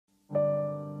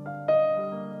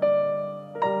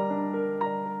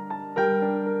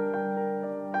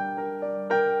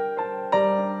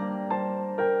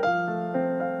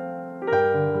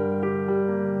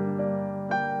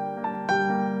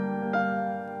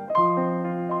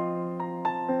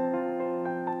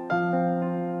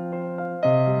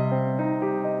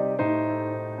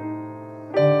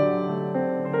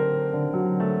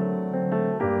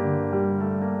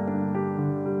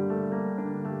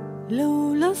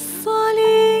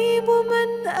الصليب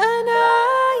من أنا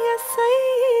يا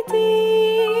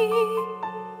سيدي،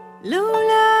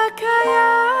 لولاك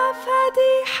يا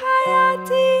فدي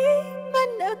حياتي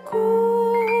من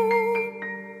أكون،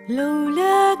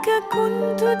 لولاك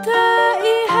كنت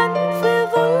تائها في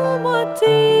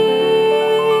ظلمتي،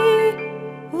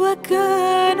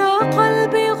 وكان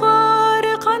قلبي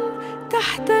غارقا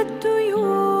تحت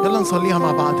الديون. يلا نصليها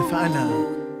مع بعض.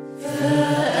 فأنا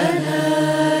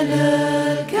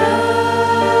لك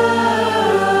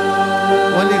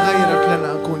ولغيرك لن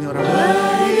أكون يا رب،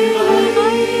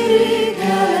 ولغيرك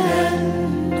لن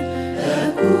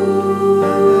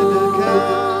أكون لك،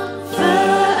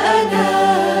 فأنا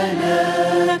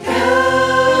لك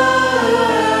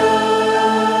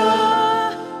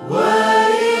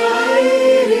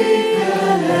ولغيرك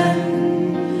لن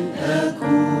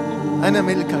أكون. أنا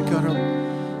ملكك يا رب،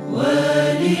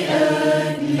 ولأجلك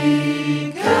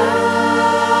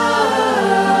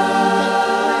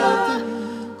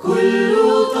كل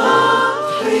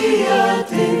تضحية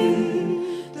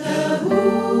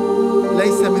تهون.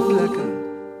 ليس مثلك،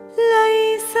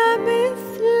 ليس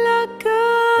مثلك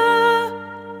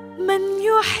من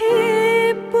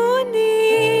يحبني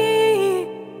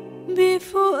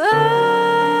بفؤاده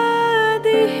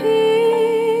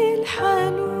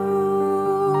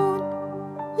الحنون،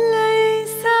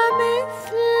 ليس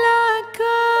مثلك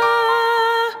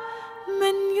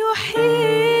من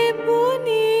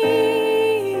يحبني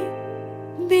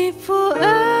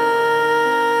بفؤاده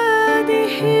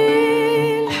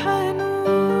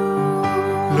الحنون.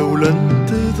 لولا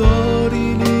انتظاري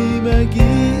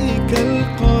لمجيئك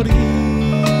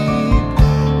القريب،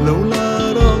 لولا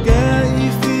رجائي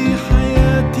في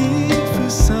حياتي في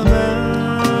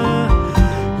السماء،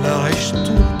 لعشت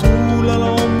طول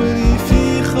العمر في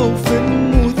خوف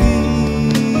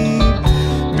مذيب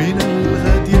من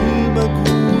الغد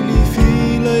المجهول في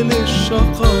ليل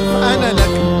الشقاء. أنا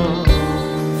لك.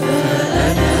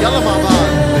 يلا مع بعض.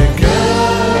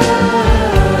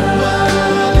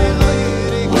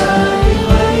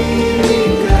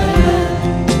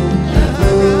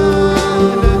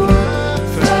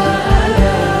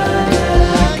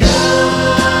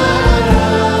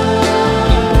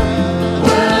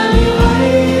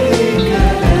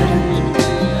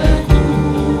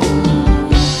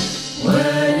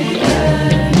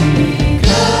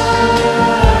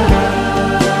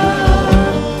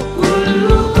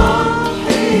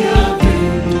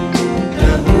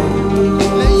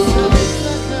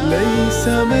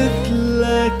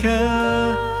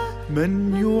 من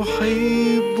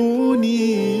يحبني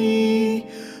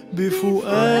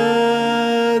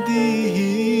بفؤاده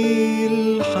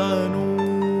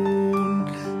الحنون،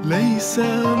 ليس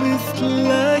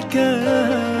مثلك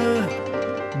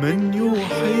من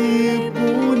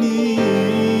يحبني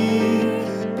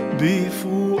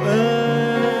بفؤاده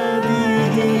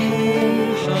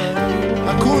الحنون.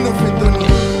 أكون في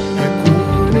الدنيا،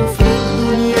 أكون في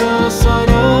الدنيا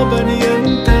سرابا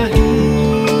ينتهي،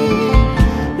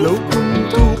 لو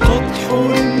كنت قد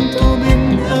حرمت من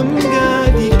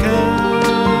أمجادك،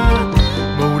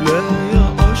 مولاي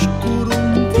أشكر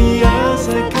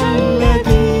امتيازك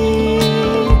الذي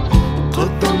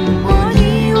قد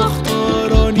ضمني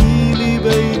واختارني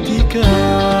لبيتك.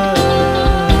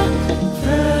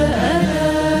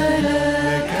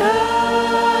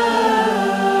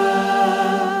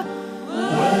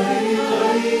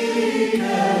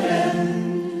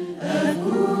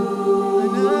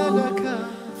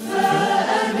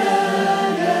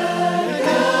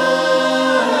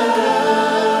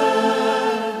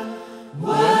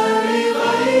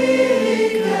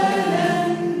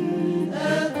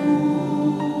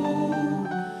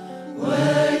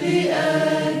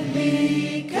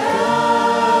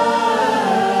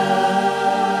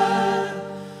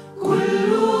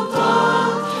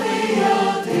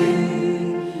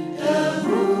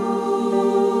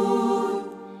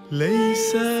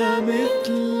 ليس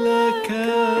مثلك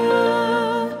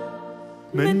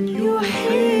من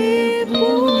يحبني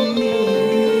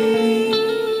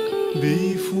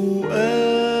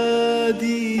بفؤاده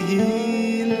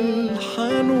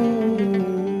الحنون،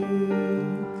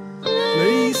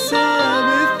 ليس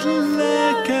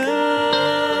مثلك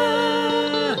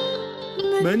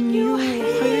من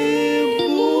يحبني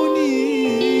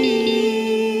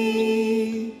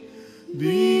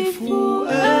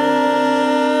بفؤاده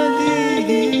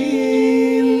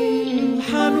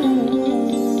الحنون.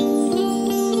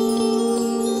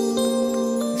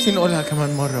 نفسي نقولها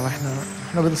كمان مرة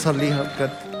واحنا بنصليها بجد.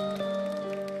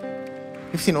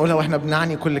 نفسي نقولها واحنا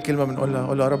بنعني كل كلمة بنقولها.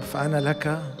 قول يا رب فأنا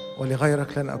لك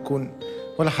ولغيرك لن أكون،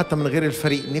 ولا حتى من غير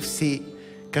الفريق. نفسي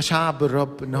كشعب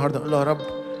الرب النهارده نقول يا رب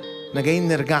احنا جايين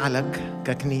نرجع لك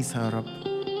ككنيسة يا رب،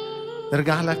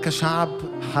 نرجع لك كشعب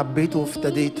حبيته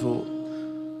وافتديته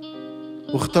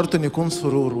واخترت ان يكون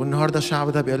سرور. والنهارده الشعب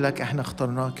ده بيقول لك احنا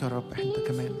اخترناك يا رب، انت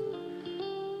كمان.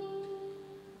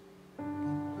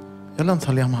 يلا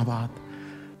نصليها مع بعض.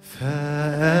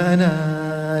 فأنا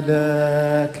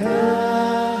لك